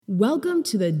Welcome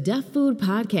to the Deaf Food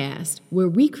Podcast, where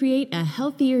we create a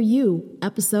healthier you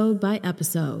episode by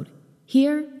episode.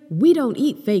 Here, we don't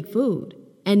eat fake food.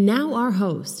 And now our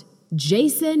host,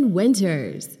 Jason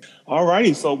Winters. All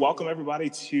righty, so welcome everybody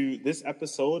to this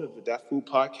episode of the Deaf Food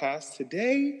Podcast.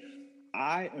 Today,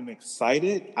 I am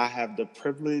excited. I have the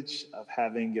privilege of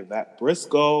having Yvette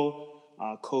Briscoe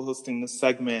co-hosting the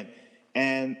segment,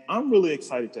 and I'm really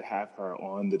excited to have her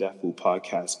on the Deaf Food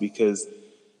Podcast because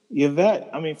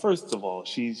Yvette, first of all,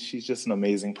 she's just an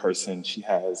amazing person. She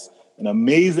has an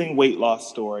amazing weight loss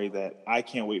story that I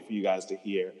can't wait for you guys to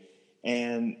hear.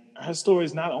 And her story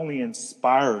is not only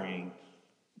inspiring,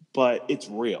 but it's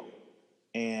real.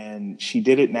 And she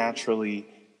did it naturally.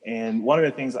 And one of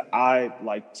the things that I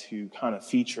like to kind of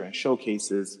feature and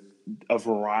showcase is a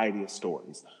variety of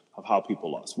stories of how people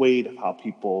lost weight, of how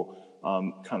people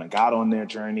kind of got on their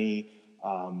journey,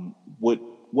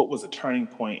 what was a turning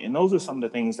point. And those are some of the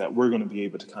things that we're going to be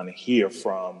able to kind of hear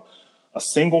from a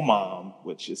single mom,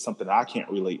 which is something I can't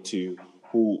relate to,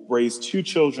 who raised two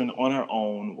children on her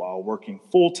own while working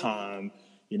full time,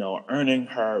 earning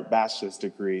her bachelor's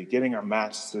degree, getting her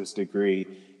master's degree,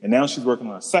 and now she's working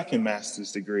on a second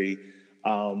master's degree.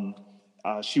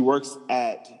 She works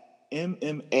at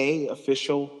MMA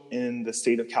Official in the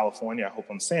state of California. I hope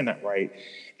I'm saying that right.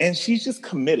 And she's just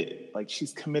committed. Like,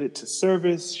 she's committed to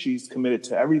service. She's committed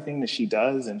to everything that she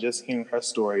does. And just hearing her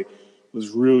story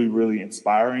was really, really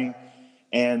inspiring.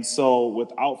 And so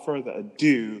without further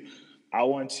ado, I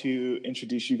want to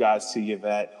introduce you guys to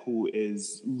Yvette, who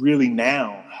is really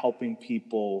now helping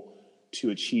people to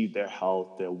achieve their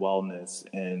health, their wellness,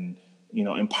 and,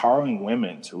 empowering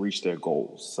women to reach their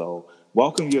goals. So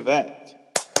welcome, Yvette.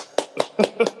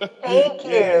 Thank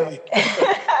you.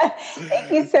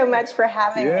 Thank you so much for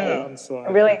having me.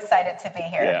 I'm really excited to be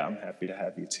here. Yeah, I'm happy to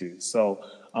have you too. So,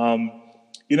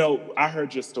 I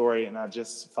heard your story and I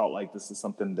just felt like this is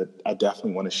something that I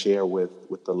definitely want to share with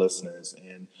the listeners.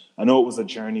 And I know it was a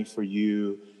journey for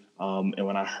you. And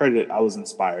when I heard it, I was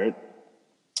inspired.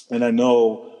 And I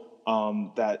know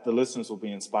that the listeners will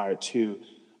be inspired too.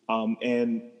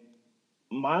 And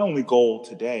my only goal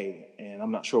today, and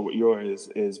I'm not sure what yours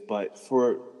is, but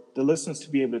for the listeners to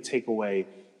be able to take away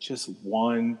just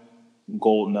one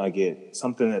gold nugget,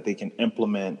 something that they can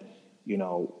implement,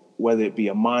 whether it be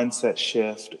a mindset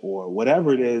shift or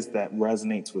whatever it is that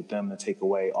resonates with them to take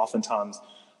away. Oftentimes,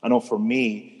 I know for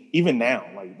me, even now,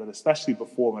 but especially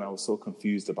before when I was so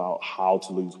confused about how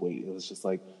to lose weight, it was just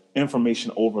like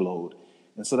information overload.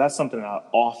 And so that's something that I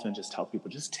often just tell people,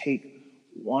 just take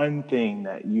one thing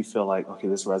that you feel like, okay,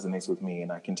 this resonates with me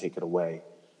and I can take it away.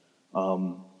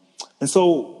 And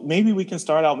so maybe we can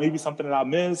start out, maybe something that I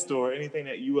missed or anything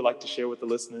that you would like to share with the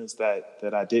listeners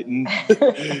that I didn't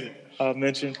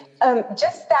mention.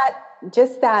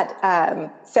 Just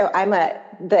that. So I'm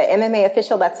the MMA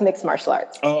official. That's mixed martial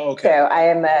arts. Oh, okay. So I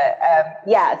am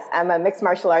I'm a mixed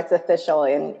martial arts official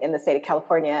in the state of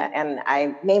California, and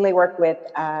I mainly work with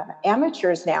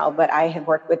amateurs now. But I have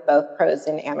worked with both pros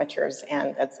and amateurs,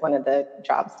 and that's one of the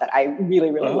jobs that I really,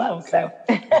 really love. Okay.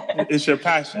 So it's your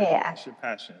passion. Yeah, it's your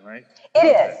passion, right? It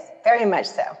is very much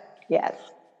so. Yes.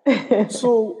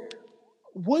 So,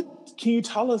 what can you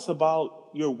tell us about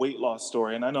your weight loss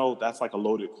story? And I know that's like a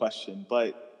loaded question,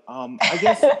 but I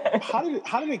guess how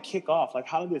did it kick off? Like,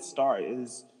 how did it start?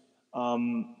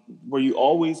 Were you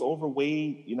always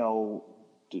overweight?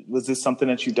 Was this something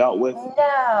that you dealt with?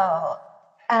 No.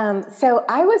 So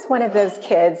I was one of those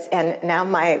kids, and now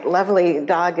my lovely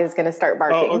dog is going to start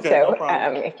barking. Oh, okay, so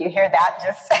no if you hear that,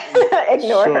 just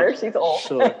ignore her. She's old.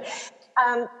 Sure.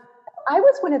 I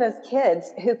was one of those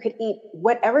kids who could eat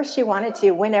whatever she wanted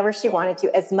to, whenever she wanted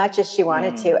to, as much as she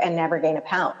wanted to, and never gain a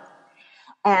pound.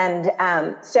 And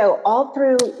so all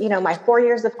through, my 4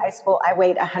 years of high school, I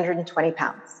weighed 120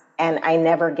 pounds, and I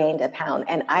never gained a pound.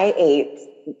 And I ate,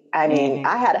 I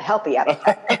had a healthy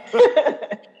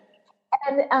appetite.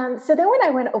 And so then when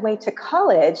I went away to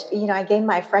college, I gained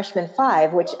my freshman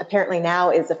 5, which apparently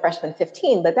now is a freshman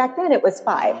 15, but back then it was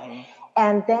 5. Mm-hmm.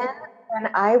 And then when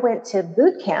I went to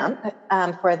boot camp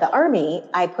for the Army,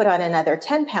 I put on another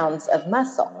 10 pounds of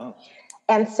muscle. Wow.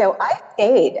 And so I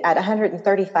stayed at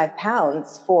 135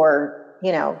 pounds for,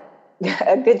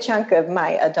 a good chunk of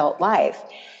my adult life.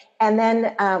 And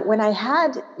then when I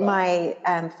had my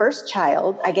first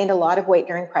child, I gained a lot of weight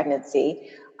during pregnancy.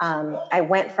 I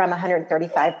went from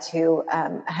 135 to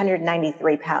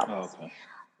 193 pounds. Oh, okay.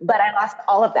 But I lost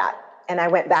all of that, and I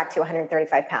went back to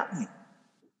 135 pounds.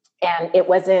 And it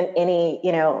wasn't any,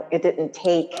 it didn't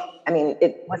take,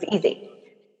 it was easy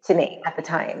to me at the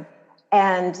time.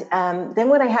 And then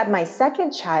when I had my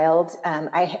second child,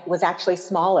 I was actually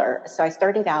smaller. So I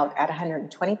started out at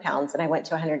 120 pounds and I went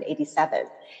to 187.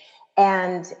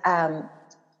 And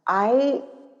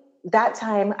that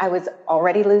time I was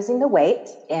already losing the weight,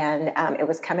 and it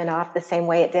was coming off the same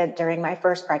way it did during my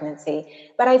first pregnancy.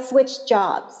 But I switched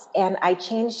jobs and I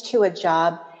changed to a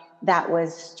job that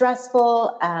was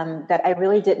stressful, that I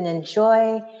really didn't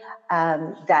enjoy,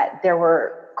 that there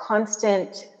were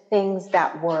constant things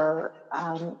that were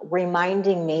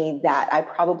reminding me that I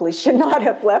probably should not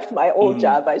have left my old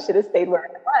job. I should have stayed where I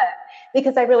was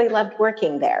because I really loved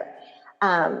working there.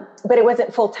 But it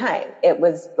wasn't full time. It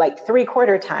was like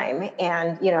 3/4 time.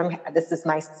 And, this is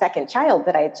my second child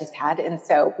that I had just had. And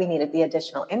so we needed the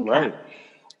additional income. Right.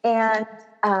 And,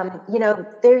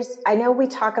 I know we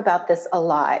talk about this a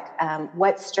lot,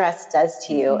 what stress does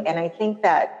to you. And I think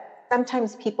that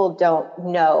sometimes people don't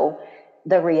know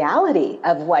the reality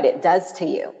of what it does to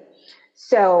you.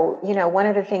 So, one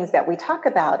of the things that we talk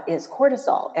about is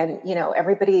cortisol. And,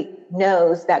 everybody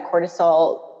knows that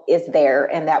cortisol is there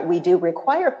and that we do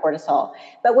require cortisol.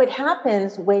 But what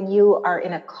happens when you are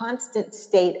in a constant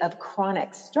state of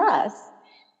chronic stress,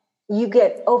 you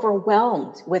get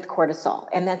overwhelmed with cortisol.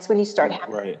 And that's when you start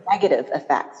having negative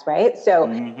effects, right? So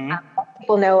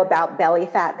people know about belly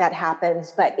fat that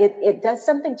happens, but it does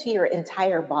something to your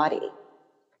entire body.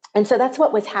 And so that's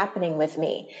what was happening with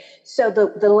me. So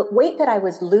the weight that I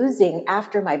was losing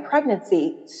after my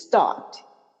pregnancy stopped,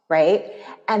 right?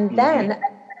 And then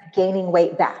gaining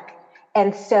weight back.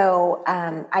 And so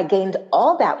I gained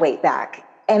all that weight back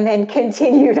and then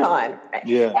continued on.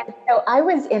 Yeah. And so I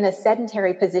was in a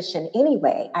sedentary position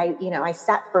anyway. I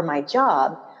sat for my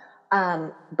job.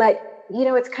 But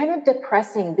it's kind of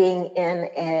depressing being in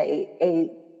a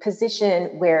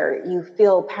position where you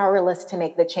feel powerless to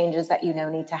make the changes that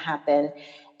need to happen,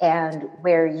 and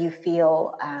where you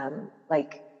feel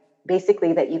like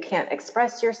basically that you can't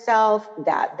express yourself,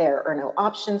 that there are no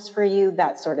options for you,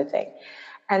 that sort of thing.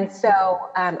 And so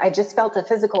I just felt a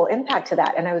physical impact to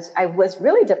that. And I was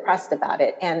really depressed about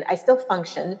it. And I still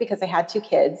functioned because I had 2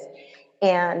 kids.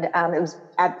 And it was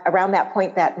around that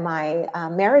point that my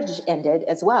marriage ended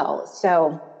as well.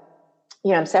 So,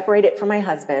 I'm separated from my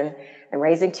husband. I'm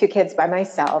raising 2 kids by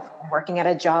myself, working at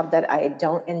a job that I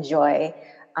don't enjoy.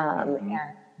 And,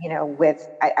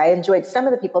 I enjoyed some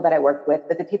of the people that I worked with,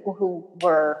 but the people who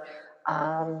were,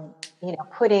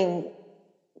 putting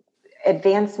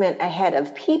advancement ahead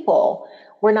of people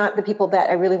were not the people that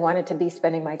I really wanted to be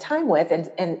spending my time with,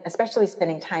 and especially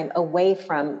spending time away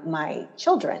from my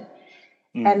children.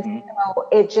 And so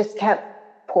it just kept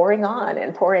pouring on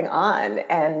and pouring on.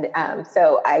 And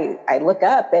so I look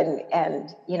up and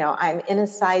I'm in a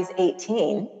size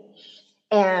 18,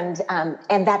 and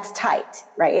that's tight,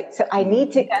 right? So I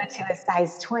need to go to a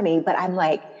size 20, but I'm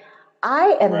like,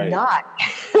 I am not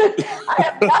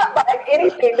like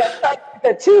anything that's like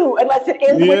the 2 unless it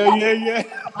ends with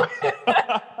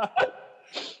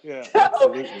Yeah,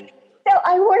 absolutely. So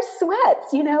I wore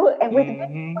sweats, and with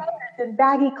sweaters and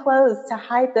baggy clothes to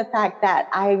hide the fact that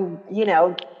I,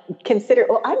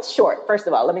 I'm short. First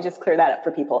of all, let me just clear that up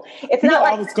for people. It's not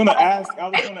like I was going to ask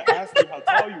you how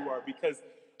tall you are, because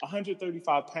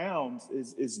 135 pounds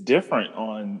is different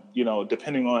on,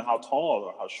 depending on how tall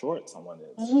or how short someone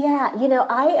is. Yeah.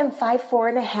 I am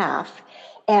 5'4.5".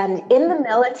 And in the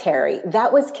military,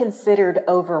 that was considered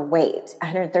overweight,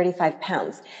 135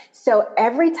 pounds. So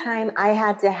every time I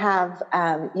had to have,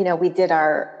 we did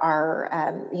our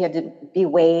you had to be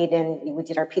weighed, and we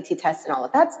did our PT test and all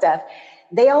of that stuff.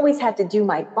 They always had to do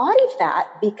my body fat,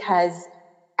 because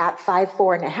at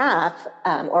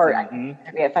 5'4.5", or at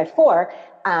 5'4",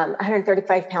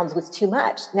 135 pounds was too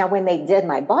much. Now, when they did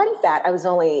my body fat, I was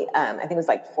only, I think it was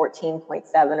like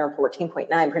 14.7 or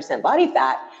 14.9% body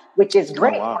fat, which is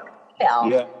great for a female.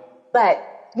 Yeah. But,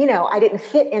 I didn't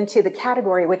fit into the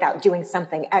category without doing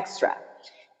something extra.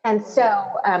 And so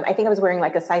I think I was wearing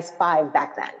like a size 5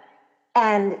 back then.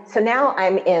 And so now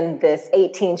I'm in this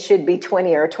 18 should be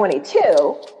 20 or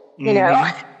 22, and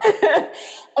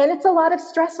it's a lot of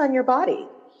stress on your body.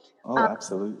 Oh,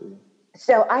 absolutely.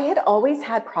 So I had always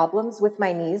had problems with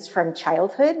my knees from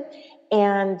childhood,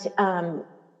 and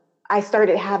I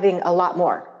started having a lot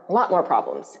more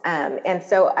problems. And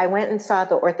so I went and saw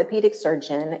the orthopedic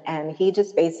surgeon, and he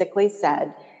just basically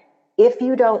said, if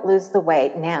you don't lose the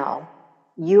weight now,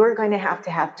 you are going to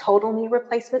have total knee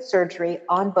replacement surgery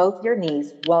on both your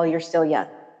knees while you're still young.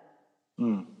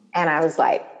 And I was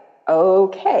like,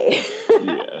 okay.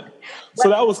 Yeah. So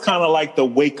that was kind of like the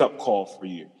wake up call for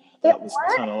you. That was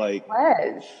kind of like. It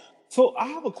was. So I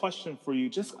have a question for you.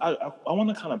 Just I want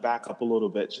to kind of back up a little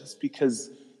bit, just because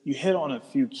you hit on a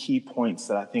few key points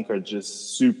that I think are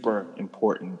just super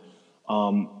important.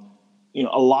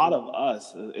 A lot of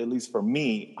us, at least for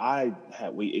me, I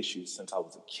had weight issues since I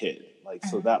was a kid. Like,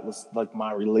 so that was like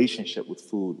my relationship with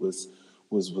food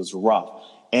was rough.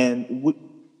 And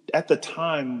at the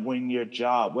time when your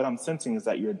job, what I'm sensing is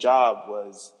that your job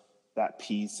was that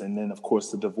piece, and then of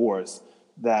course the divorce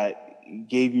that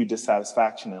gave you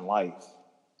dissatisfaction in life.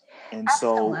 And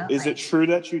Absolutely. So is it true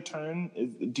that you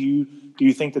do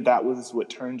you think that was what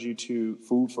turned you to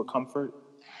food for comfort?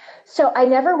 So I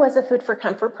never was a food for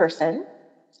comfort person.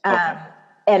 Okay.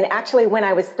 And actually when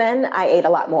I was thin, I ate a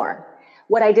lot more.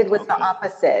 What I did was the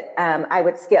opposite. I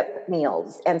would skip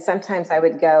meals, and sometimes I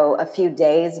would go a few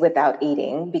days without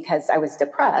eating because I was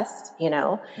depressed,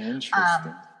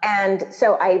 Interesting. And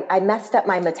so I messed up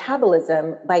my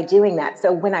metabolism by doing that.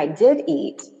 So when I did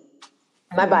eat,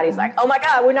 my body's like, oh my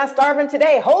God, we're not starving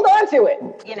today. Hold on to it,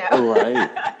 Right.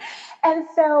 And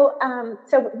so,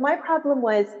 so my problem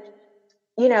was,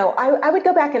 I would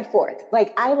go back and forth.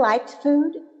 Like, I liked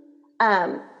food.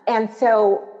 And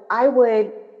so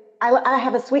I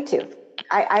have a sweet tooth.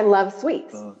 I love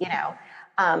sweets,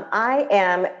 I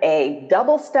am a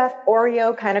double stuffed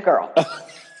Oreo kind of girl.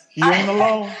 You ain't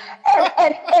alone.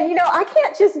 And I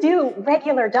can't just do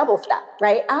regular double stuff,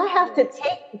 right? I have to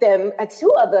take them,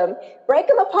 two of them, break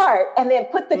them apart, and then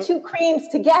put the two creams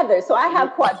together. So I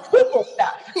have quadruple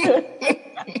stuff.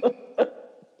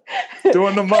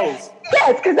 Doing the most.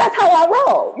 Yes, because that's how I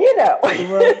roll,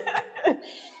 Right.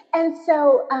 And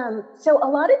so, so a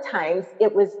lot of times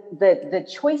it was the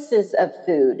choices of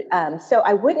food. So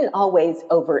I wouldn't always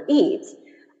overeat,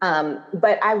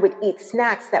 but I would eat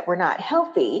snacks that were not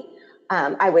healthy.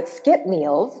 I would skip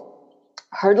meals,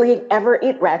 hardly ever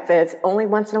eat breakfast, only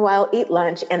once in a while eat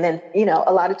lunch, and then,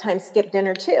 a lot of times skip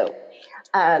dinner too.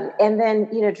 And then,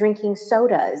 drinking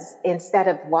sodas instead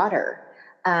of water,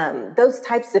 those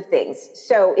types of things.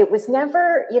 So it was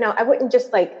never, I wouldn't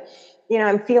just like,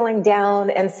 I'm feeling down,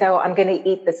 and so I'm going to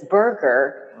eat this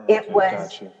burger. It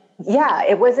was,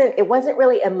 it wasn't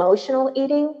really emotional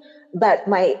eating, but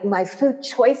my food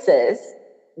choices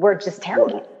were just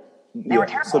terrible. They were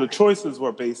terrible. So the choices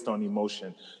were based on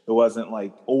emotion. It wasn't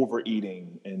like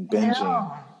overeating and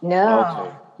binging.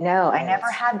 No. I never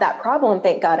had that problem.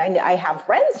 Thank God. I have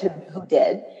friends who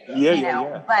did.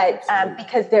 Yeah. But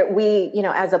because we,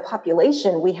 as a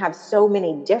population, we have so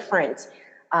many different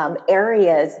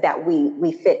areas that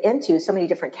we fit into, so many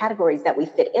different categories that we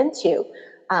fit into.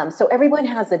 So everyone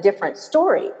has a different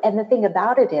story. And the thing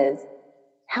about it is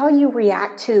how you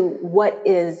react to what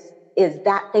is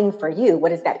that thing for you?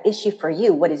 What is that issue for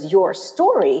you? What is your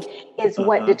story is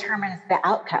what determines the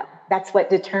outcome. That's what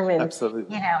determines,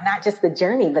 Absolutely. Not just the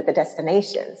journey, but the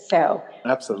destination. So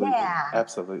Absolutely. Yeah.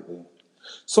 Absolutely.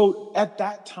 So at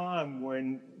that time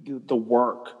when the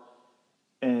work,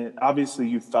 and obviously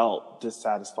you felt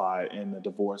dissatisfied and the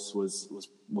divorce was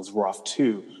rough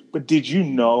too, but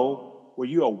were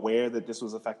you aware that this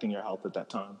was affecting your health at that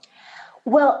time?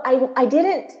 Well, I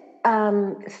didn't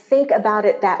think about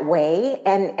it that way.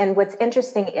 And what's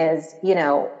interesting is,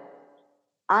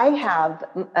 I have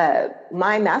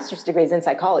my master's degree is in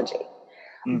psychology,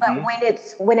 but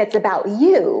when it's about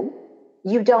you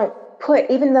don't put,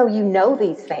 even though you know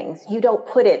these things, you don't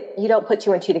put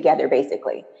two and two together,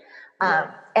 basically.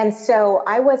 And so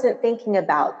I wasn't thinking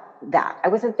about that. I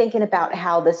wasn't thinking about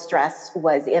how the stress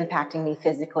was impacting me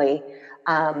physically.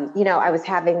 I was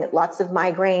having lots of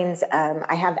migraines.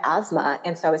 I have asthma.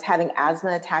 And so I was having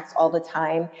asthma attacks all the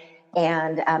time.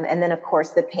 And then of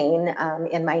course the pain,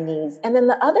 in my knees. And then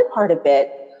the other part of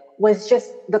it was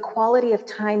just the quality of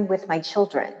time with my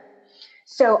children.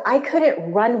 So I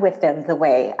couldn't run with them the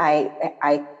way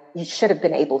I should have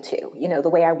been able to, the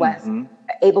way I was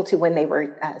able to when they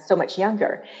were so much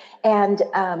younger. And,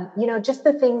 just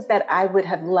the things that I would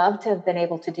have loved to have been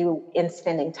able to do in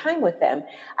spending time with them,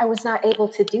 I was not able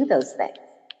to do those things.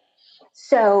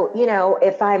 So,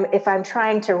 if I'm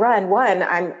trying to run,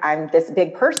 I'm this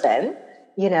big person,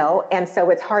 and so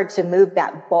it's hard to move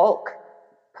that bulk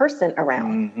person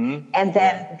around. And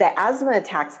then the asthma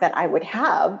attacks that I would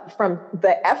have from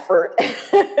the effort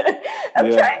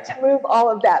of trying to move all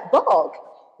of that bulk,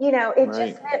 it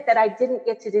just meant that I didn't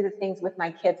get to do the things with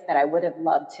my kids that I would have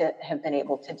loved to have been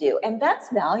able to do. And that's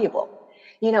valuable,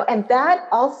 and that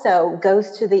also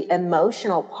goes to the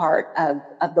emotional part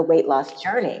of the weight loss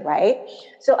journey, right?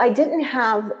 So I didn't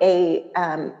have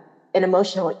an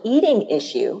emotional eating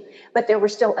issue, but there were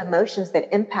still emotions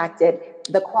that impacted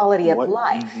the quality of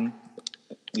life.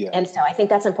 And so I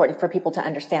think that's important for people to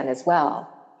understand as well.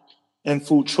 And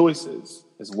food choices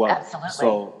as well. Absolutely.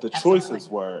 So the choices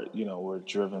were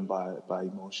driven by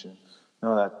emotion.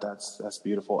 No, that's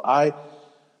beautiful. I'd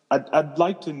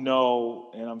like to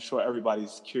know, and I'm sure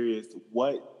everybody's curious,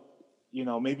 what,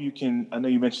 maybe you can, I know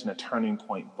you mentioned a turning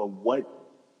point, but what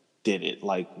did it?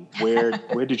 Like, where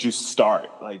did you start?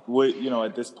 Like, what,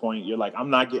 at this point, you're like, I'm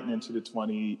not getting into the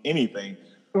 20 anything.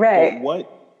 Right.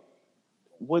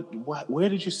 But where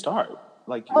did you start?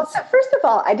 Like, well, so first of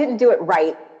all, I didn't do it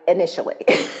right initially.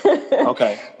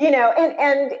 Okay.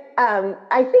 And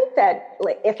I think that,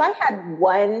 like, if I had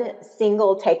one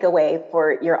single takeaway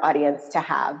for your audience to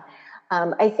have,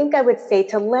 I think I would say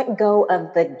to let go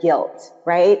of the guilt,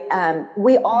 right?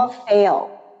 We all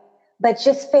fail, but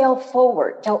just fail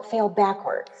forward. Don't fail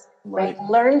backwards, right?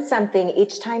 Learn something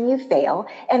each time you fail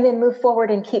and then move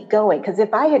forward and keep going. Because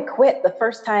if I had quit the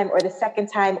first time or the second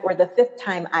time or the fifth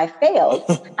time I failed,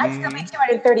 I'd still be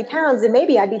 230 pounds and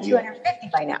maybe I'd be 250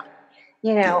 by now,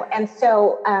 And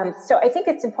so I think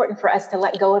it's important for us to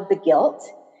let go of the guilt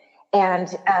and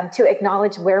to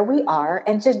acknowledge where we are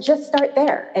and to just start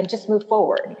there and just move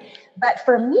forward. But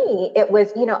for me, it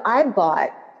was, I bought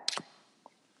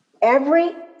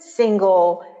every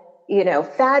single,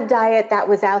 fad diet that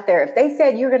was out there. If they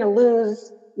said you're going to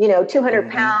lose, 200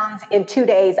 pounds in 2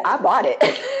 days, I bought it.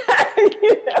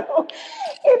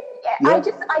 I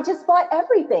just bought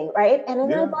everything. Right.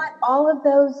 And then I bought all of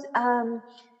those,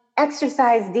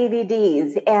 exercise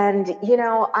DVDs and,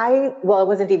 it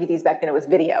wasn't DVDs back then, it was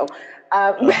video,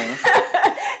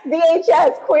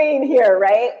 VHS queen here.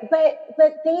 Right.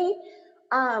 But they,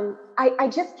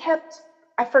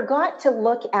 I forgot to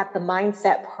look at the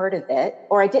mindset part of it,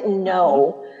 or I didn't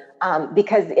know,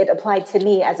 because it applied to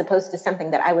me as opposed to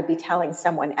something that I would be telling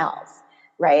someone else.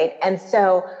 Right. And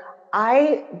so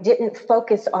I didn't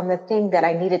focus on the thing that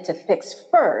I needed to fix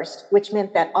first, which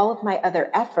meant that all of my other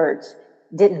efforts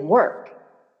didn't work.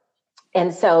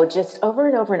 And so just over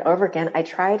and over and over again, I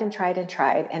tried and tried and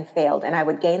tried and failed. And I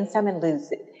would gain some and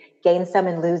lose it, gain some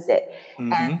and lose it,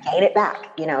 and gain it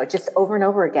back, just over and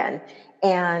over again.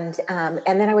 And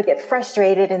then I would get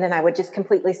frustrated, and then I would just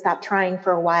completely stop trying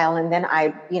for a while. And then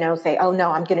I, say, oh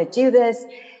no, I'm going to do this.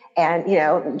 And,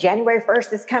 January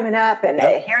 1st is coming up and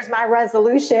here's my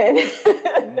resolution.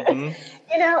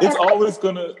 It's always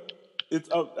going to,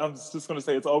 I'm just going to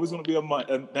say, it's always going to be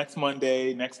next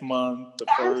Monday, next month, the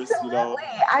first, Absolutely.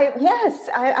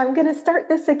 I'm going to start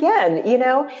this again,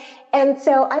 And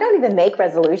so I don't even make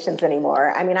resolutions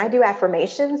anymore. I mean, I do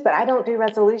affirmations, but I don't do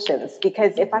resolutions,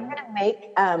 because if I'm going to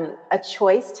make a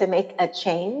choice to make a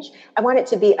change, I want it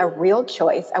to be a real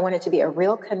choice. I want it to be a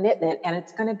real commitment, and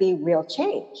it's going to be real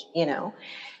change,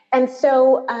 And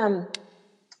so,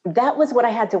 that was what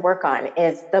I had to work on,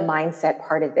 is the mindset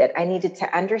part of it. I needed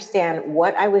to understand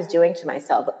what I was doing to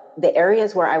myself, the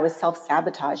areas where I was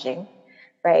self-sabotaging,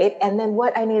 right? And then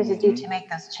what I needed to do to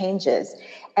make those changes.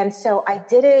 And so I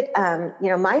did it,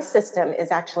 my system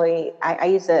is actually, I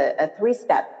use a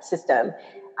 3-step system.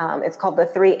 It's called the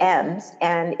 3 M's,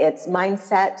 and it's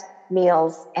mindset,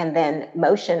 meals, and then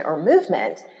motion or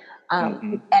movement,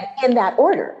 and in that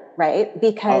order, right?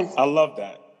 Because I love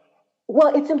that.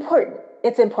 Well, it's important.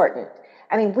 It's important.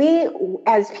 I mean, we,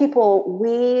 as people,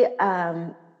 we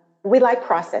like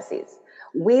processes.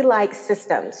 We like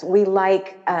systems. We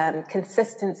like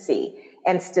consistency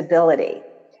and stability.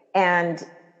 And,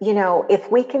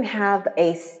 if we can have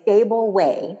a stable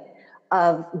way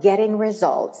of getting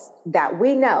results that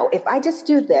we know, if I just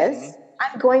do this,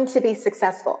 I'm going to be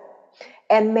successful.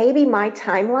 And maybe my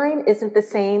timeline isn't the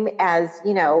same as,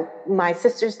 my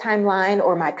sister's timeline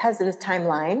or my cousin's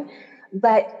timeline,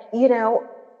 but,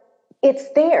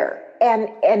 it's there. And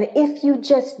if you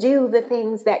just do the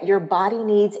things that your body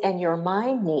needs and your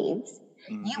mind needs,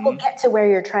 you will get to where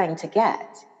you're trying to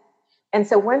get. And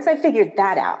so once I figured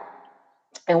that out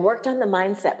and worked on the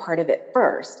mindset part of it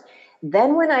first,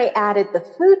 then when I added the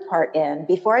food part in,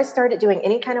 before I started doing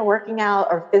any kind of working out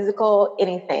or physical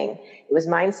anything, it was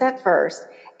mindset first,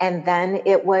 and then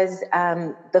it was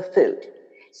the food.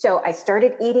 So I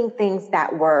started eating things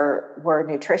that were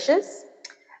nutritious.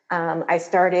 I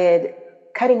started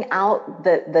cutting out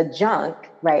the junk,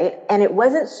 right? And it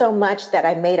wasn't so much that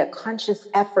I made a conscious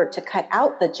effort to cut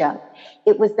out the junk.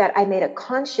 It was that I made a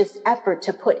conscious effort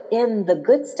to put in the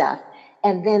good stuff.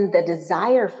 And then the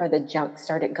desire for the junk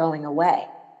started going away.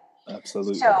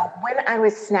 Absolutely. So when I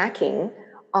was snacking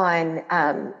on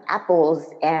apples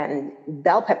and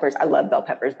bell peppers, I love bell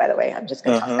peppers, by the way. I'm just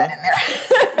going to toss that in there.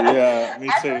 Yeah,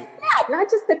 me too. As a snack, not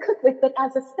just to cook with, but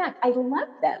as a snack. I love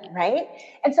them, right?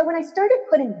 And so when I started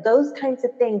putting those kinds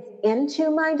of things into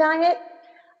my diet,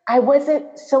 I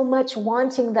wasn't so much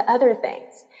wanting the other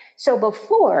things. So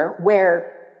before,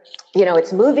 where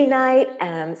it's movie night.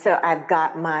 And so I've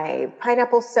got my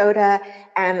pineapple soda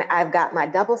and I've got my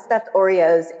double stuffed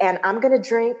Oreos, and I'm going to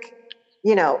drink,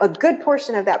 a good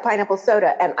portion of that pineapple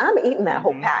soda, and I'm eating that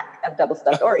whole pack of double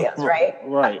stuffed Oreos, right?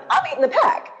 Right. I'm eating the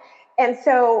pack. And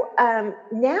so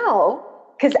now,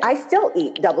 because I still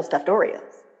eat double stuffed Oreos,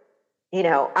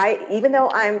 even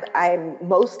though I'm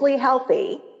mostly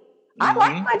healthy, I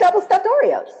like my double stuffed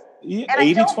Oreos. Yeah,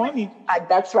 and 80-20.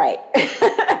 That's right.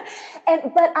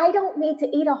 But I don't need to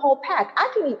eat a whole pack.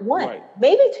 I can eat one, Right.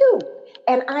 maybe two,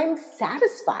 and I'm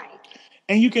satisfied.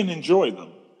 And you can enjoy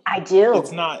them. I do.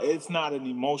 It's not an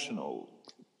emotional.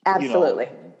 Absolutely.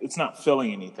 It's not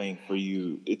filling anything for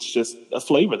you. It's just a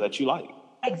flavor that you like.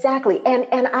 Exactly.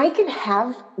 And I can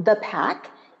have the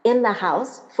pack in the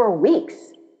house for weeks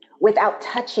without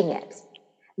touching it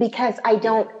because I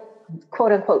don't,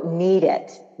 quote unquote, need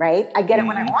it, right? I get it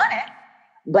when I want it,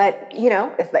 but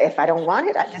if I don't want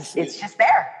it, it's just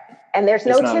there. And there's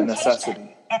no temptation. It's not a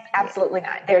necessity. It's absolutely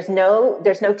not. There's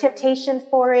no temptation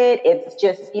for it. It's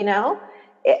just,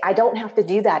 I don't have to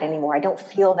do that anymore. I don't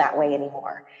feel that way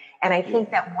anymore. And I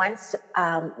think that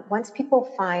once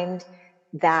people find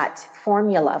that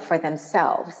formula for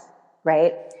themselves,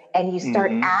 right? And you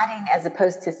start adding as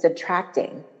opposed to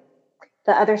subtracting,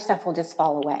 the other stuff will just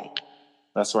fall away.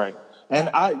 That's right. And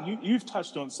you've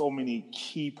touched on so many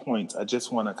key points. I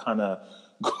just want to kind of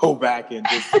go back and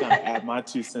just kind of add my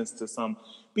 2 cents to some,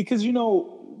 because,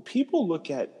 people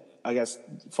look at, I guess,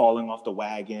 falling off the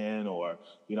wagon or,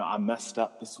 I messed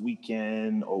up this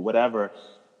weekend or whatever.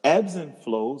 Ebbs and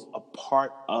flows are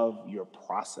part of your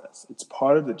process. It's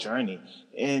part of the journey.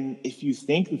 And if you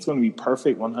think it's going to be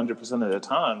perfect 100% of the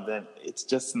time, then it's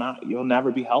just not, you'll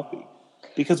never be healthy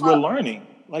because we're learning.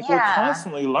 We're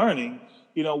constantly learning.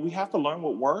 We have to learn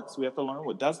what works. We have to learn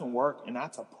what doesn't work. And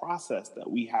that's a process that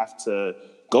we have to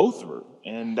go through.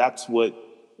 And that's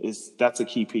a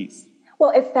key piece.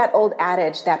 Well, it's that old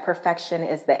adage that perfection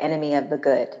is the enemy of the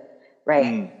good,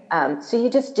 right? So you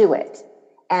just do it.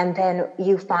 And then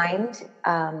you find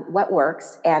what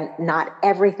works, and not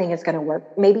everything is going to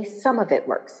work. Maybe some of it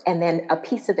works, and then a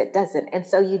piece of it doesn't. And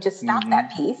so you just stop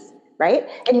that piece, right?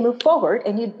 And you move forward,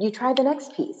 and you try the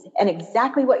next piece. And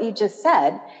exactly what you just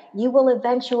said, you will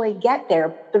eventually get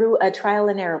there through a trial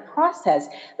and error process.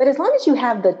 But as long as you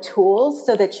have the tools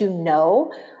so that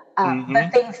the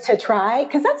things to try,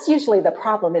 because that's usually the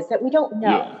problem, is that we don't know.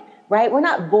 Yeah. Right? We're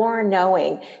not born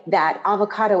knowing that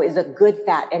avocado is a good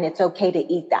fat and it's okay to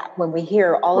eat that. When we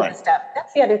hear all of the stuff,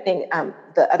 that's the other thing,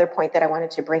 the other point that I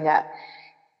wanted to bring up.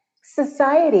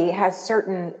 Society has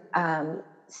certain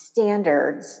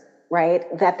standards, right,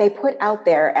 that they put out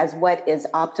there as what is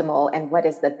optimal and what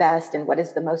is the best and what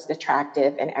is the most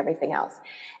attractive and everything else.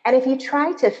 And if you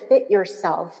try to fit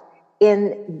yourself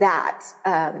in that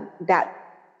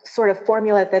sort of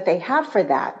formula that they have for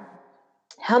that,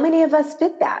 how many of us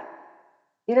fit that?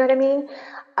 You know what I mean?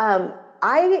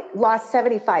 I lost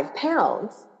 75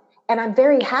 pounds and I'm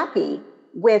very happy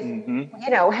with,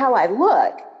 how I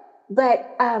look,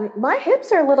 but my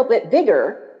hips are a little bit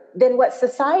bigger than what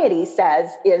society says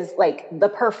is like the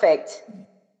perfect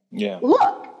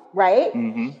look, right?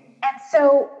 And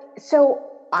so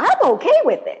I'm okay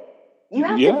with it. You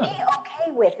have to be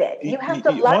okay with it. You have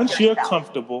to love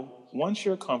yourself. Once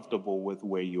you're comfortable with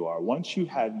where you are, once you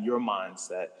have your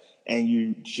mindset and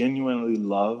you genuinely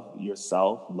love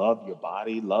yourself, love your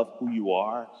body, love who you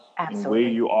are, and where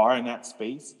you are in that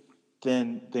space,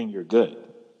 then you're good.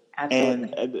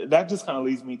 Absolutely. And that just kind of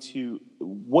leads me to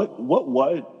what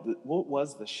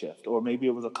was the shift, or maybe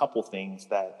it was a couple things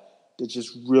that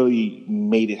just really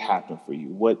made it happen for you.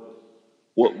 What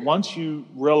once you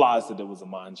realized that there was a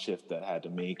mind shift that had to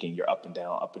make, and you're up and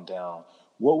down.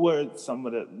 What were some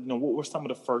of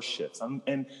the first shifts?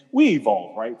 And we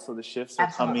evolve, right? So the shifts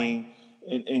are coming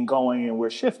and going, and we're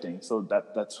shifting. So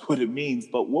that's what it means.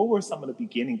 But what were some of the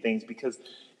beginning things? Because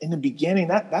in the beginning,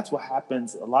 that's what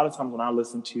happens. A lot of times when I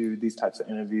listen to these types of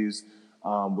interviews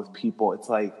with people, it's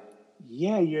like,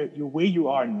 you're where you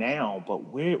are now, but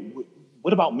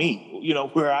what about me?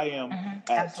 Where I am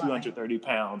at 230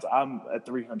 pounds, I'm at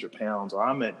 300 pounds, or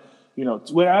I'm at,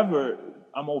 wherever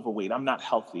I'm overweight, I'm not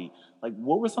healthy. Like,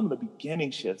 what were some of the beginning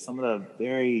shifts, some of the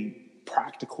very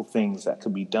practical things that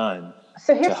could be done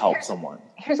to help someone?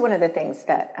 Here's one of the things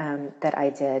that I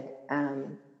did.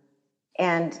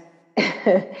 And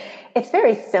it's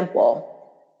very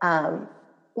simple.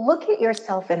 Look at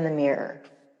yourself in the mirror.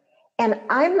 And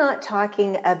I'm not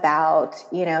talking about,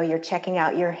 you're checking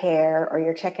out your hair, or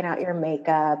you're checking out your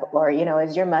makeup, or,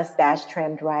 is your mustache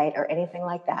trimmed right, or anything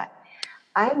like that.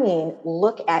 I mean,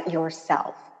 look at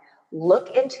yourself.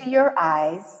 Look into your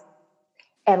eyes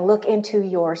and look into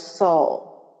your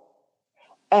soul.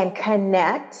 and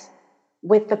connect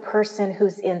with the person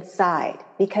who's inside,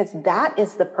 because that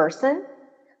is the person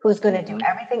who's going to do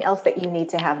everything else that you need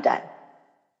to have done.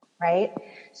 Right?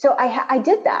 So I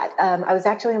did that. I was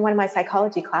actually in one of my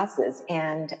psychology classes,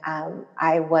 and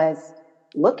I was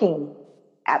looking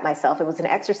at myself. It was an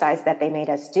exercise that they made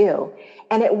us do.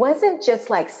 And it wasn't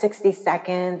just like 60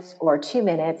 seconds or 2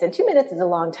 minutes. And 2 minutes is a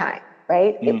long time,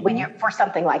 right? When you're for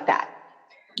something like that.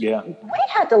 Yeah. We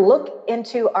had to look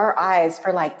into our eyes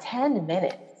for like 10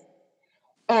 minutes.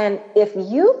 And if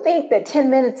you think that 10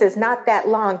 minutes is not that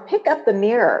long, pick up the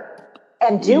mirror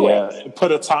and do it.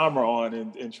 Put a timer on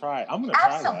and try it. I'm going to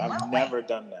try that. I've never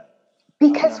done that.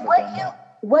 Because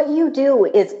what you do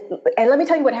is, and let me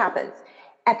tell you what happens.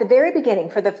 At the very beginning,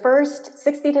 for the first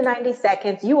 60 to 90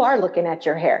 seconds, you are looking at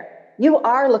your hair. You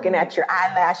are looking at your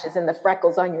eyelashes and the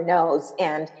freckles on your nose.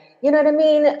 And you know what I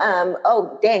mean?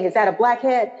 Oh, dang, is that a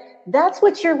blackhead? That's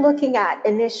what you're looking at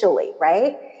initially,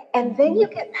 right? And then you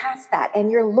get past that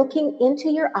and you're looking into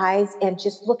your eyes and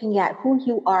just looking at who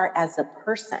you are as a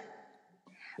person,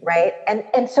 right?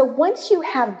 And so once you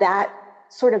have that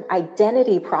sort of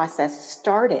identity process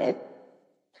started,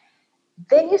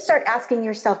 then you start asking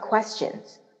yourself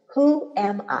questions. Who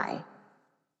am I?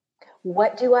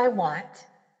 What do I want?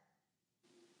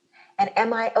 And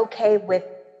am I okay with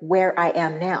where I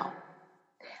am now?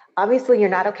 Obviously, you're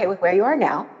not okay with where you are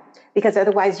now, because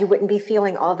otherwise you wouldn't be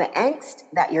feeling all the angst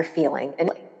that you're feeling,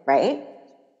 right?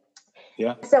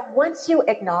 Yeah. So once you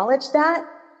acknowledge that,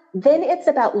 then it's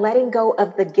about letting go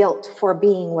of the guilt for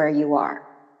being where you are,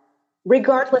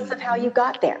 regardless of how you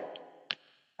got there,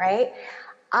 right?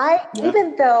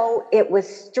 Even though it was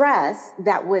stress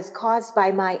that was caused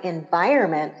by my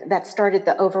environment that started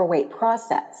the overweight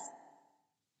process,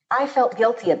 I felt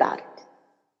guilty about it,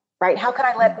 right? How could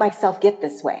I let myself get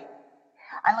this way?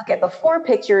 I look at before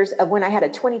pictures of when I had a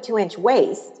 22-inch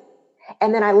waist,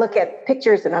 and then I look at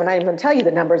pictures, and I'm not even going to tell you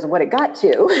the numbers of what it got to,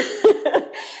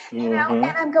 you know, and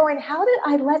I'm going, how did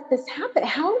I let this happen?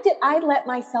 How did I let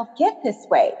myself get this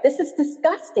way? This is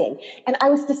disgusting. And I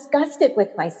was disgusted with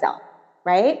myself.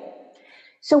 Right?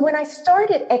 So when I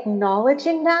started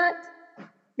acknowledging that,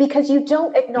 because you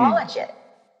don't acknowledge it,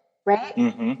 right?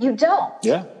 You don't.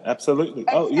 Yeah, absolutely.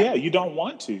 You don't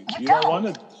want to. You don't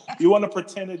want to. You want to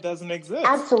pretend it doesn't exist.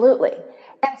 Absolutely.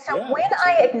 And so when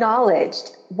I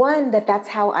acknowledged, one, that that's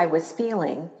how I was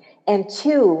feeling, and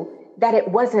two, that it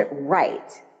wasn't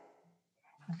right,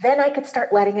 then I could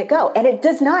start letting it go. And it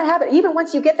does not happen. Even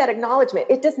once you get that acknowledgement,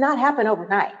 it does not happen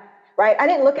overnight. Right? I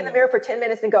didn't look in the mirror for 10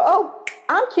 minutes and go, oh,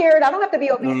 I'm cured. I don't have to be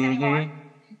obese anymore.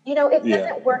 You know, it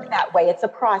doesn't work that way. It's a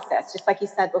process, just like you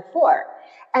said before.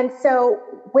 And so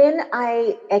when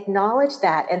I acknowledged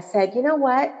that and said, you know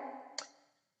what?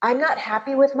 I'm not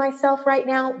happy with myself right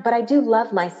now, but I do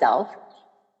love myself,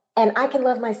 and I can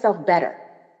love myself better.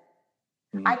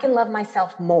 I can love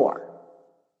myself more,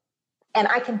 and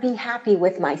I can be happy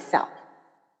with myself.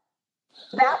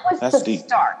 That was the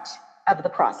start of the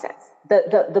process.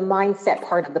 The mindset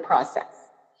part of the process.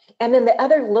 And then the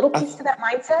other little piece to that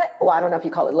mindset, well, I don't know if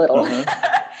you call it little, was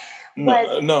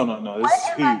no. What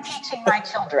am I teaching my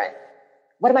children?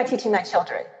 What am I teaching my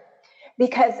children?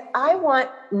 Because I want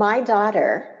my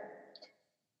daughter,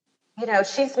 you know,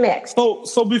 she's mixed.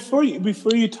 So before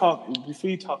you talk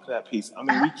to that piece, I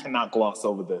mean, we cannot gloss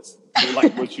over this.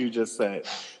 Like what you just said.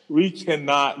 We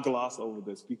cannot gloss over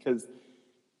this because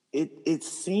it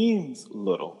seems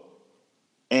little.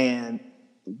 And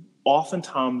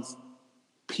oftentimes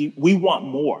we want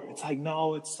more. It's like,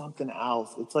 no, it's something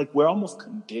else. It's like we're almost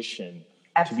conditioned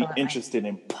to be interested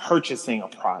in purchasing a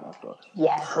product or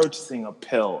purchasing a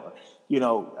pill. Or, you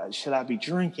know, should I be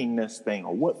drinking this thing,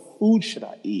 or what food should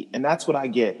I eat? And that's what I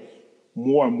get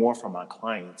more and more from my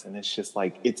clients. And it's just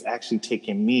like, it's actually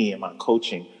taking me and my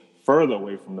coaching further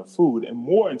away from the food and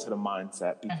more into the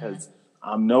mindset, because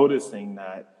I'm noticing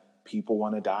that people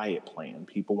want a diet plan.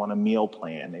 People want a meal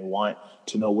plan. They want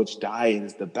to know which diet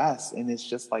is the best. And it's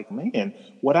just like, man,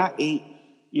 what I ate,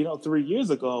 3 years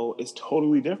ago is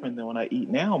totally different than what I eat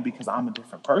now, because I'm a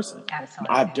different person.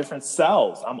 Absolutely. I have different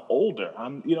cells. I'm older.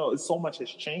 It's so much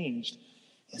has changed.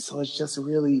 And so it's just it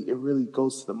really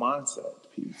goes to the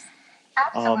mindset piece.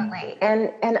 Absolutely.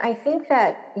 And I think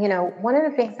that, one of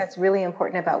the things that's really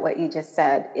important about what you just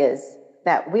said is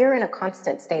that we're in a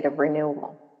constant state of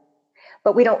renewal.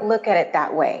 But we don't look at it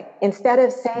that way. Instead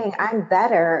of saying I'm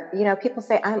better, people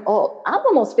say I'm old. I'm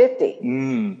almost 50,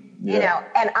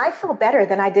 and I feel better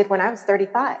than I did when I was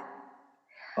 35.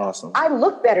 Awesome. I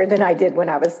look better than I did when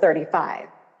I was 35.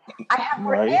 I have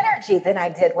more energy than I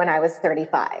did when I was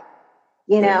 35,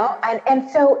 and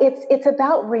so it's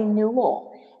about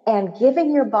renewal. and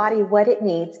giving your body what it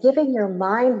needs, giving your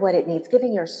mind what it needs,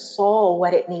 giving your soul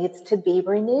what it needs to be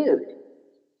renewed,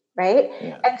 right?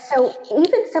 Yeah. And so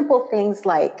even simple things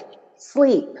like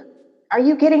sleep. Are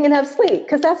you getting enough sleep?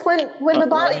 Because that's when the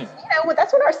body, Right.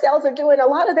 that's when our cells are doing a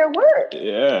lot of their work.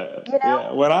 Yeah.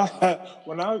 Yeah. When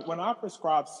I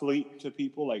prescribe sleep to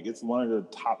people, like it's one of the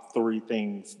top 3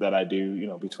 things that I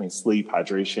do, between sleep,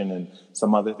 hydration, and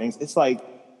some other things. It's like,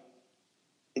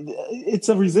 it's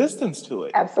a resistance to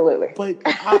it. Absolutely. But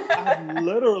I've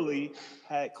literally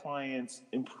had clients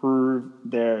improve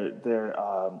their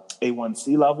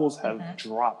A1C levels have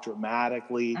dropped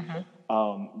dramatically,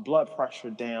 blood pressure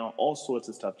down, all sorts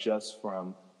of stuff just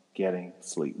from getting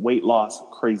sleep. Weight loss,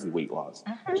 crazy weight loss,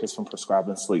 just from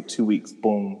prescribing sleep. 2 weeks,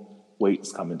 boom,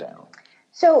 weight's coming down.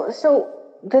 So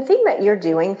the thing that you're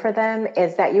doing for them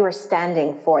is that you are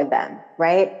standing for them,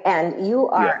 right? And you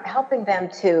are helping them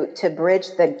to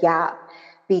bridge the gap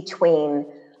between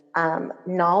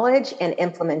knowledge and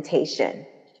implementation,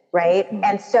 right?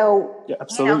 And so,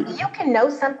 you can know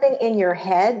something in your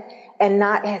head and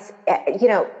not as,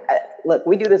 look,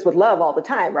 we do this with love all the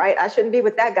time, right? I shouldn't be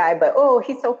with that guy, but oh,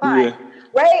 he's so fine,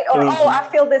 right? Or, oh, I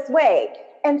feel this way.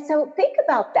 And so think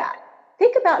about that.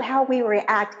 Think about how we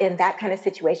react in that kind of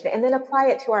situation and then apply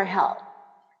it to our health,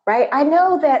 right? I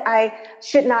know that I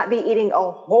should not be eating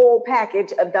a whole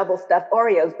package of double stuffed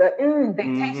Oreos, but they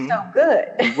taste so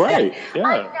good. Right. Yeah.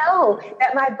 I know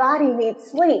that my body needs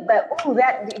sleep, but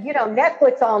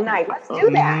Netflix all night. Let's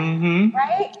do that.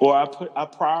 Right? Or I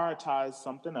prioritize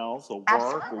something else, or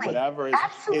work, or whatever is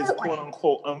quote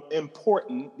unquote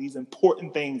important. These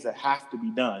important things that have to be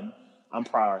done. I'm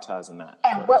prioritizing that.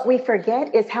 And what we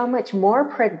forget is how much more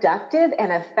productive and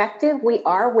effective we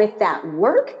are with that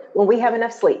work when we have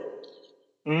enough sleep.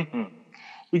 We can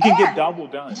get double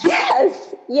done.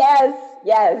 Yes.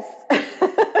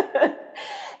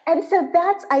 And so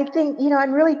that's, I think,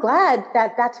 I'm really glad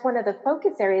that that's one of the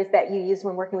focus areas that you use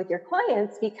when working with your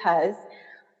clients, because,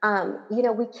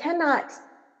 we cannot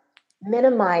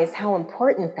minimize how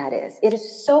important that is. It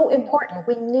is so important.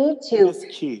 We need to. It's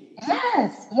key.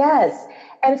 Yes.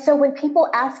 And so when people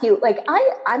ask you, like,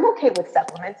 I'm okay with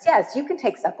supplements. Yes, you can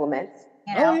take supplements.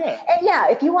 Oh, yeah.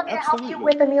 And if you want me to help you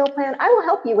with a meal plan, I will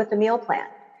help you with the meal plan.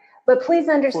 But please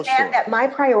understand that my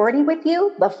priority with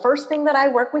you, the first thing that I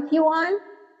work with you on,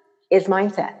 is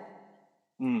mindset.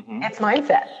 It's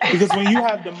mindset. Because when you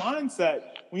have the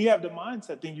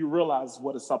mindset, then you realize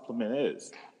what a supplement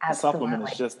is. Absolutely. A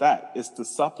supplement is just that. It's the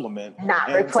supplement. Not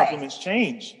and replace. Supplements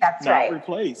change. That's not right.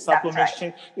 Replace. Supplements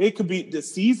change. It could be the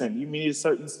season. You need a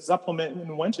certain supplement in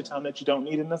the wintertime that you don't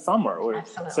need in the summer, or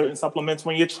certain supplements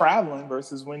when you're traveling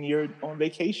versus when you're on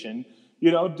vacation.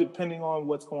 Depending on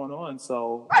what's going on.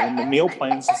 So, and the meal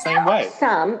plan is the same way.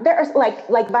 There's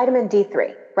like vitamin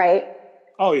D3, right?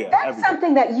 Oh yeah, that's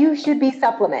something that you should be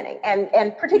supplementing,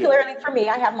 and particularly for me,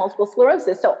 I have multiple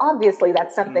sclerosis, so obviously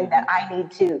that's something that I need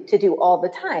to do all the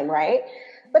time, right?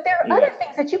 But there are other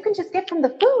things that you can just get from the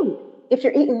food if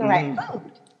you're eating the right food.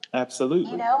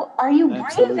 Absolutely. Are you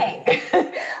breathing?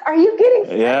 Are you getting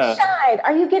sunshine?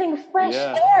 Are you getting fresh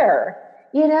air?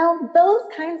 Those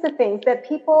kinds of things that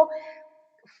people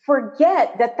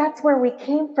forget that's where we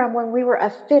came from when we were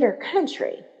a fitter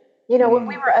country. When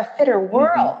we were a fitter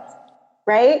world.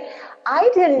 Right?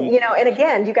 I didn't, and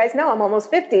again, you guys know I'm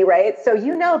almost 50, right? So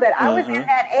that I was in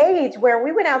that age where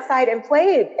we went outside and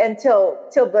played until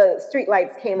the street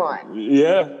lights came on.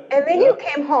 Yeah. And then you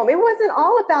came home. It wasn't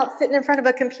all about sitting in front of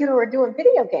a computer or doing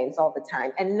video games all the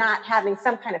time and not having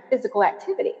some kind of physical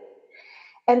activity.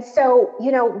 And so,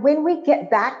 when we get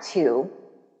back to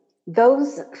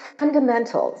those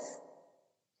fundamentals,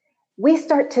 we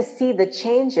start to see the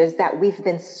changes that we've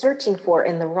been searching for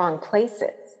in the wrong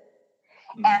places.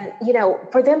 And,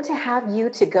 for them to have you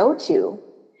to go to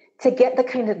get the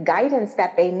kind of guidance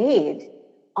that they need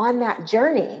on that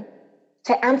journey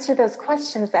to answer those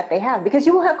questions that they have, because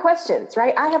you will have questions,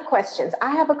 right? I have questions.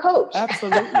 I have a coach.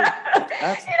 Absolutely. I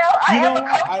have a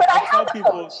coach, but I have a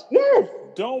coach. Yes.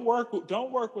 Don't work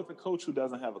with a coach who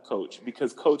doesn't have a coach,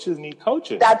 because coaches need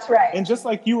coaches. That's right. And just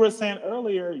like you were saying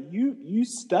earlier, you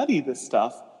study this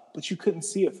stuff, but you couldn't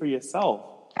see it for yourself.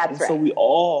 That's right.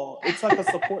 So it's like a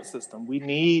support system. We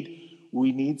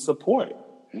need support.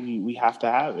 We have to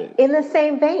have it. In the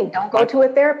same vein, don't go to a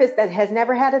therapist that has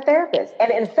never had a therapist. And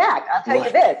in fact, I'll tell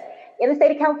you this, in the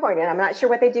state of California, and I'm not sure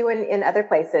what they do in other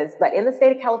places, but in the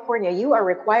state of California, you are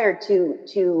required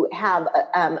to have,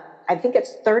 I think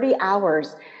it's 30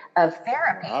 hours of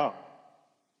therapy. Wow.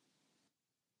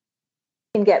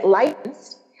 You can get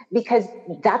licensed, because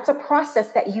that's a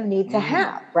process that you need to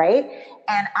have, right?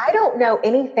 And I don't know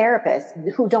any therapists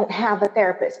who don't have a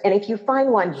therapist. And if you find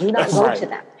one, do not go to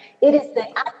them. It is the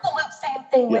absolute same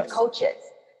thing with coaches,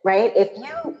 right?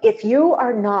 If you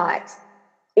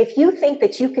think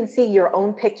that you can see your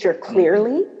own picture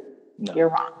clearly, you're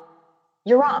wrong.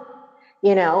 You're wrong.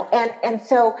 You know, and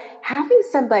so having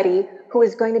somebody who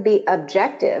is going to be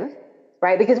objective,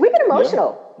 right? Because we get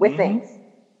emotional with things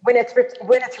when it's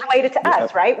related to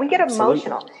us, right? We get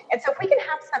emotional. And so if we can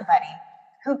have somebody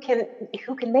who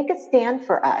can make a stand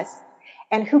for us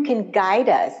and who can guide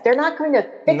us, they're not going to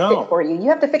fix it for you. You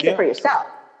have to fix it for yourself,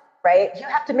 right? You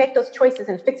have to make those choices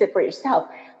and fix it for yourself.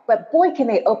 But boy, can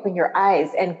they open your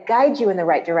eyes and guide you in the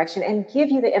right direction and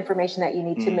give you the information that you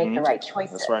need to make the right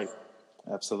choices. That's right.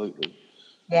 Absolutely.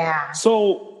 Yeah.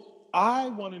 So I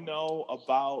want to know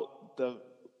about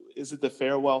is it the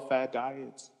Farewell Fad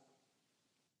diets?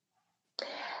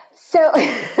 So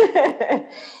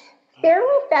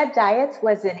Farewell Fad Diets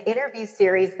was an interview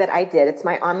series that I did. It's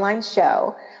my online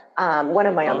show, one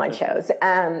of my online shows,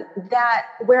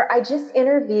 where I just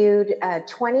interviewed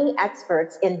 20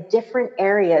 experts in different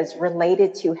areas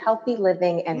related to healthy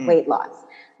living and weight loss,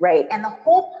 right? And the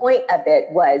whole point of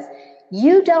it was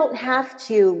you don't have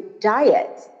to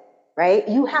diet, right?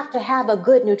 You have to have a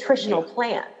good nutritional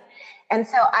plan. And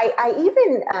so I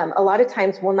even, a lot of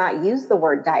times will not use the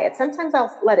word diet. Sometimes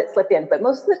I'll let it slip in, but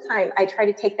most of the time I try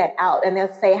to take that out, and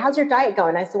they'll say, how's your diet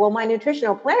going? I said, well, my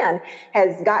nutritional plan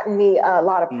has gotten me a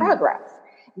lot of progress,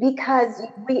 because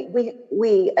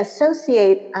we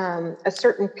associate a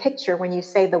certain picture when you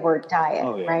say the word diet,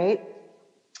 right?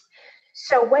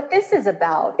 So what this is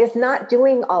about is not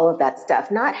doing all of that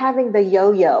stuff, not having the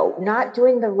yo-yo, not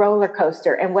doing the roller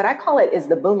coaster. And what I call it is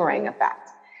the boomerang effect.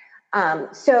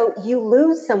 So you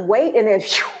lose some weight and then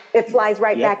it flies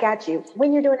right back at you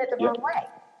when you're doing it the wrong way.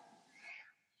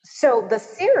 So the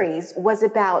series was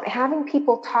about having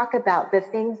people talk about the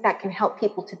things that can help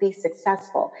people to be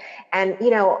successful. And, you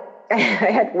know, I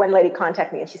had one lady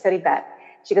contact me and she said, Yvette,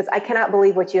 she goes, I cannot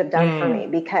believe what you have done for me,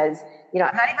 because, you know,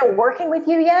 I'm not even working with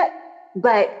you yet,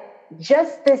 but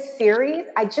just this series,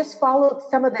 I just followed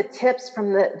some of the tips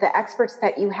from the experts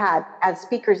that you had as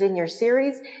speakers in your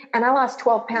series, and I lost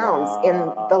 12 pounds in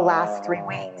the last 3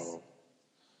 weeks.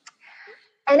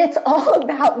 And it's all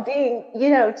about being,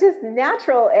 you know, just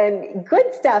natural and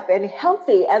good stuff and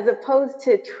healthy, as opposed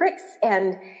to tricks.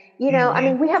 And, you know, I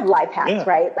mean, we have life hacks,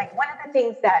 right? Like one of the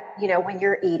things that, you know, when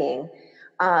you're eating,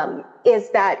 is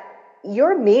that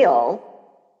your meal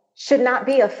should not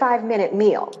be a 5-minute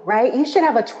meal, right? You should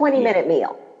have a 20-minute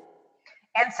meal.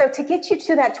 And so to get you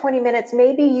to that 20 minutes,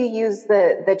 maybe you use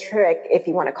the trick, if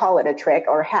you want to call it a trick,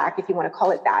 or hack, if you want to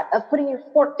call it that, of putting your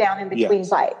fork down in between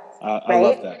bites, right? I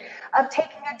love that. Of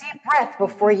taking a deep breath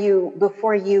before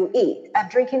you eat, of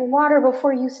drinking water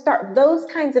before you start. Those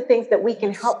kinds of things that we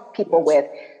can help people with.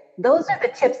 Those are the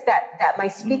tips that my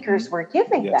speakers were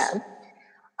giving them,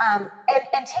 and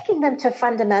taking them to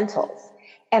fundamentals.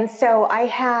 And so I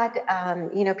had,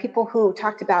 you know, people who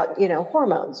talked about, you know,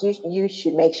 hormones. You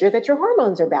should make sure that your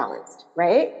hormones are balanced,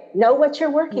 right? Know what you're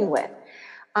working with.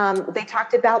 They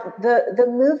talked about the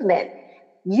movement.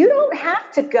 You don't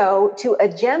have to go to a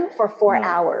gym for 4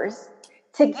 hours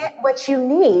to get what you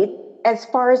need as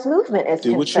far as movement is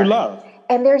concerned. Do what you love.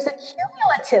 And there's a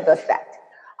cumulative effect.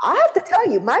 I have to tell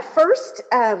you, my first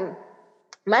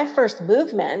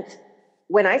movement,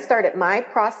 when I started my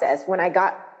process, when I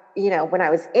got, you know, when I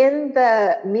was in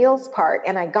the meals part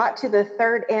and I got to the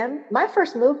third M, my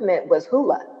first movement was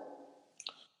hula.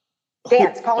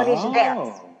 Dance, Polynesian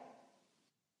dance.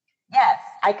 Yes,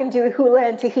 I can do hula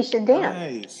and Tahitian dance.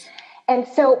 Nice. And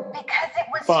so, because it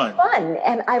was fun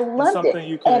and I loved it.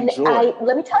 You can enjoy.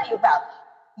 Let me tell you about,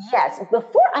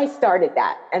 before I started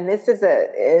that, and this is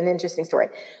an interesting story.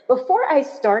 Before I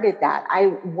started that,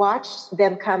 I watched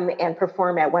them come and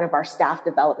perform at one of our staff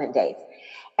development days.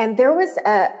 And there was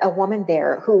a woman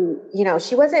there who, you know,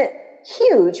 she wasn't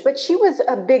huge, but she was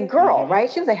a big girl,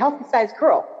 right? She was a healthy sized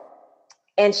girl.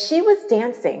 And she was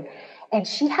dancing, and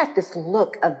she had this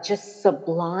look of just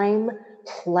sublime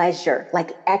pleasure,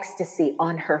 like ecstasy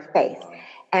on her face.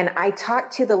 And I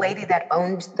talked to the lady that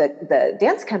owned the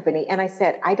dance company, and I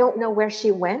said, I don't know where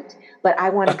she went, but I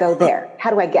want to go there.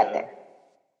 How do I get there?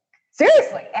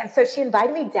 Seriously. And so she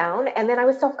invited me down, and then I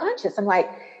was self-conscious. I'm like,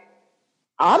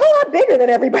 I'm a lot bigger than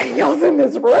everybody else in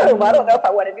this room. I don't know if I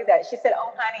want to do that. She said,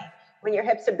 oh, honey, when your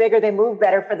hips are bigger, they move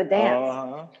better for the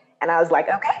dance. And I was like,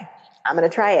 okay, I'm going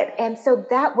to try it. And so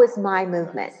that was my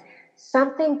movement.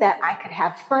 Something that I could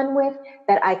have fun with,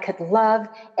 that I could love,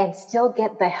 and still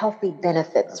get the healthy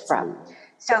benefits from.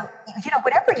 So, you know,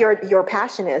 whatever your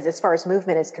passion is as far as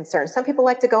movement is concerned, some people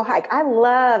like to go hike. I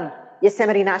love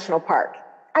Yosemite National Park.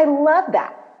 I love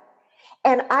that.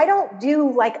 And I don't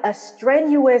do like a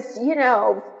strenuous,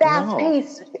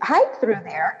 fast-paced hike through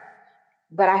there,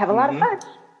 but I have a lot of fun.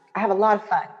 I have a lot of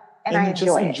fun, and I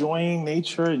enjoy it. Enjoying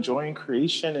nature, enjoying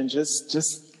creation, and just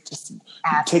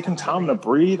taking time to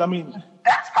breathe. I mean,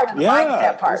 that's part of the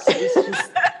mindset part. It's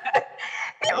just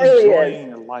it really enjoying is.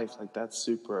 your life. Like that's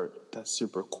super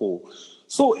cool.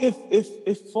 So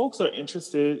if folks are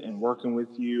interested in working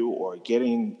with you or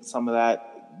getting some of that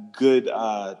good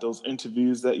those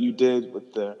interviews that you did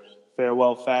with the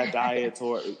farewell fad diets,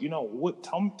 or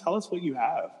tell us what you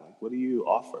have. Like, what do you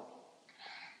offer?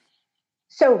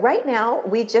 So right now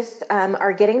we just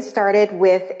are getting started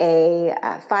with a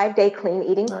 5-day clean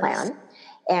eating plan,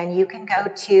 and you can go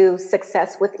to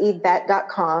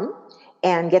successwithyvette.com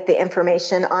and get the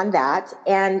information on that.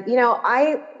 And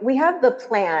we have the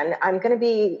plan. I'm going to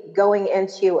be going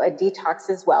into a detox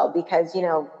as well, because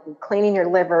cleaning your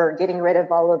liver, getting rid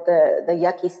of all of the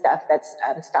yucky stuff that's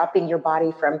stopping your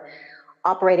body from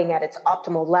operating at its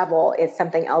optimal level is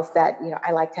something else that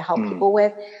I like to help people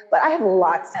with. But I have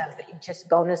lots of just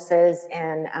bonuses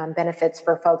and benefits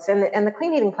for folks, and the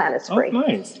clean eating plan is free. Oh,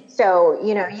 nice. So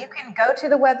you can go to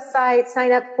the website,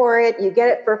 sign up for it. You get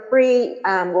it for free.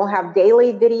 We'll have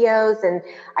daily videos, and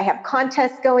I have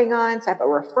contests going on. So I have a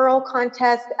referral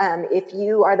contest. If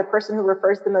you are the person who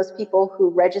refers the most people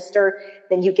who register,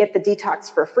 then you get the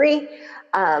detox for free.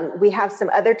 We have some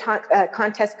other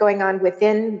contests going on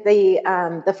within the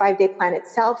 5-day plan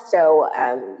itself. So,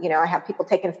 I have people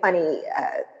taking funny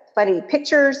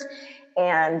pictures,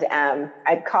 and I'm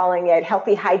calling it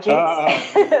healthy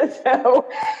hijinks. So,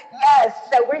 yes.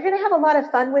 So we're going to have a lot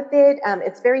of fun with it.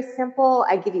 It's very simple.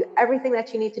 I give you everything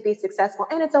that you need to be successful,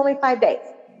 and it's only 5 days,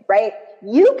 right?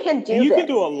 You can do this. You can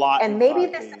do a lot. And maybe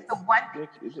this is the one.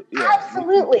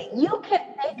 Absolutely. You can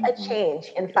make a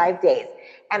change in 5 days.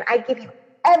 And I give you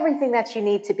everything that you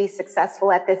need to be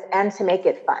successful at this and to make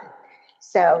it fun.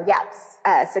 So yes,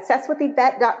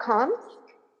 successwithyvette.com,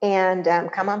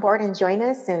 and come on board and join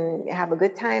us and have a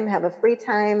good time, have a free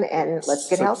time, and let's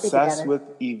get healthy together.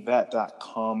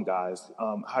 Successwithyvette.com, guys.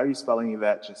 How are you spelling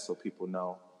Yvette, just so people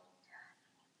know?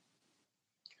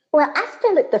 Well, I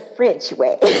spell it the French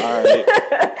way. All right.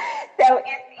 So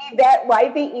it's Yvette,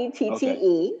 Yvette.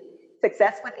 Okay.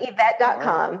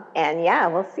 Successwithyvette.com. And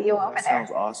we'll see you over there. Sounds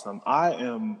awesome. I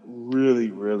am really,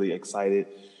 really excited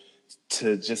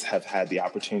to just have had the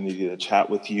opportunity to chat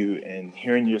with you, and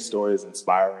hearing your story is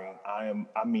inspiring. I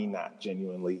mean that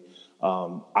genuinely.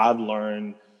 I've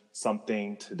learned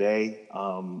something today,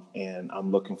 and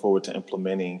I'm looking forward to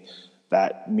implementing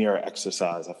that mirror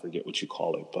exercise. I forget what you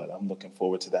call it, but I'm looking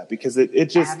forward to that, because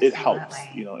it helps.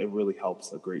 It really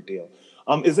helps a great deal.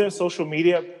 Is there social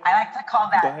media? I like to call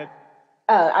that. Go ahead.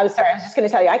 I was just going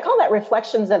to tell you, I call that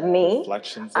reflections of me.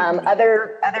 Reflections of me.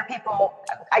 Other people,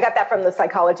 I got that from the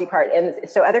psychology part. And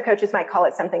so other coaches might call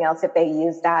it something else if they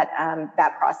use that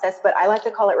process. But I like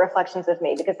to call it reflections of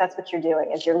me, because that's what you're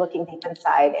doing, is you're looking deep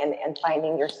inside and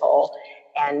finding your soul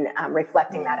and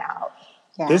reflecting that out.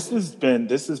 Yeah. This has been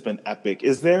epic.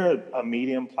 Is there a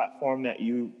Medium platform that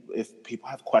if people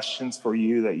have questions for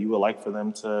you, that you would like for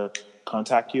them to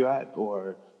contact you at,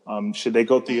 or should they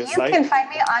go through your site? You can find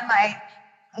me on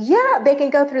they can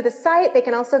go through the site. They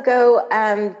can also go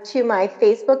to my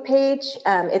Facebook page.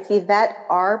 It's Yvette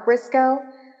R. Briscoe.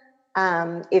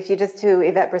 If you just do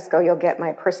Yvette Briscoe, you'll get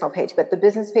my personal page. But the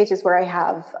business page is where I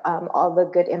have all the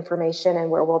good information, and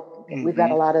where we've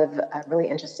got a lot of really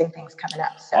interesting things coming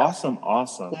up. So. Awesome.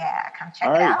 Yeah, come check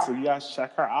it out. All right, so you guys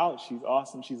check her out. She's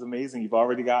awesome. She's amazing. You've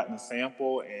already gotten a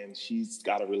sample, and she's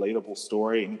got a relatable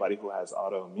story. Anybody who has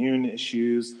autoimmune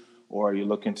issues, or you're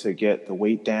looking to get the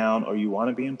weight down, or you want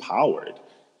to be empowered,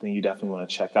 then you definitely want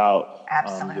to check out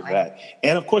Yvette.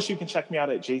 And of course, you can check me out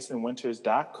at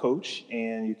jasonwinters.coach,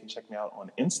 and you can check me out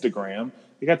on Instagram.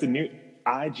 We got the new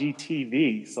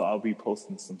IGTV, so I'll be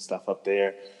posting some stuff up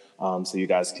there, so you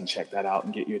guys can check that out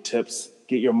and get your tips,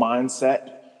 get your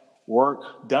mindset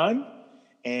work done.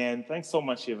 And thanks so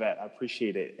much, Yvette. I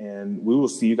appreciate it. And we will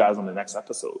see you guys on the next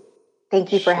episode.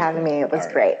 Thank you for having me. It was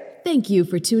great. Thank you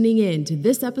for tuning in to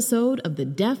this episode of the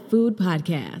Def Food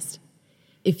Podcast.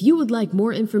 If you would like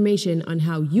more information on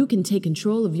how you can take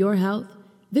control of your health,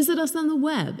 visit us on the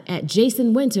web at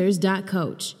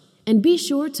jasonwinters.coach. And be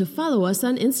sure to follow us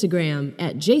on Instagram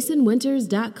at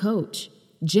jasonwinters.coach.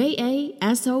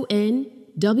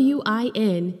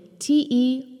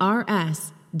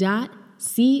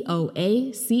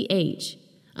 JASONWINTERS.COACH.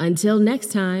 Until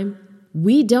next time,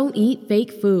 we don't eat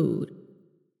fake food.